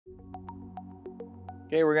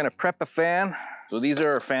Okay, we're gonna prep a fan. So these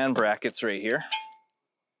are our fan brackets right here.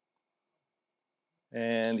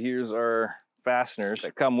 And here's our fasteners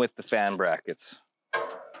that come with the fan brackets.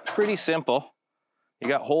 Pretty simple. You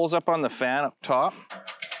got holes up on the fan up top.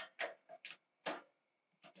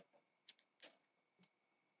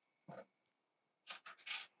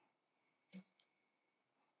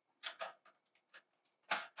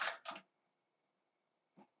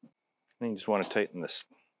 And you just want to tighten this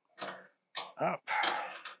up.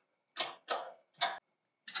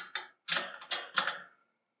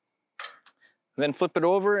 Then flip it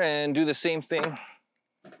over and do the same thing on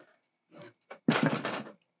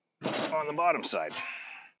the bottom side.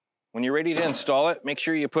 When you're ready to install it, make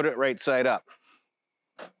sure you put it right side up.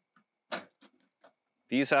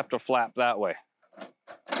 These have to flap that way.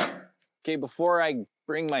 Okay, before I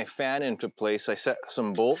bring my fan into place, I set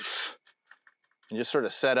some bolts and just sort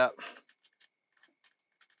of set up.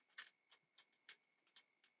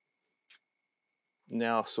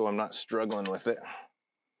 Now, so I'm not struggling with it.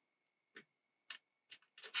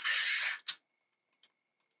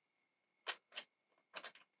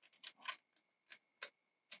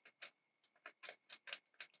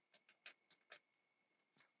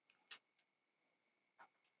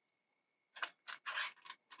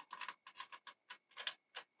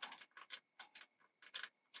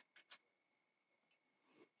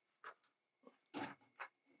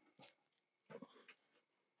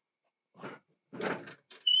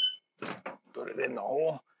 Put it in the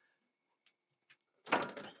hole.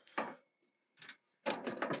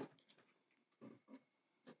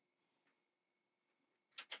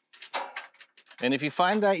 And if you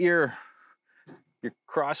find that your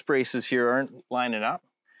cross braces here aren't lining up,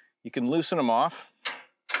 you can loosen them off.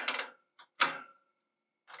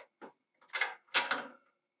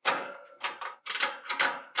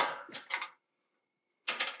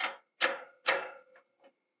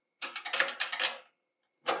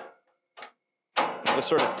 Just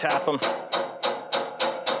sort of tap them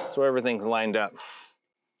so everything's lined up.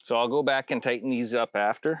 So I'll go back and tighten these up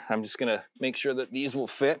after. I'm just gonna make sure that these will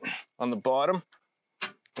fit on the bottom,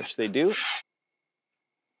 which they do.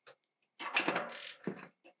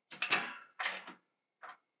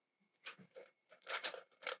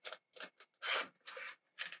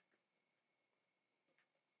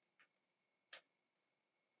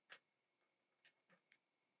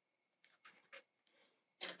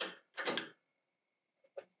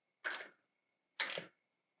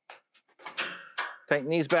 Tighten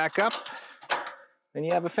these back up, then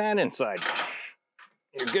you have a fan inside.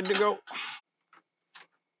 You're good to go.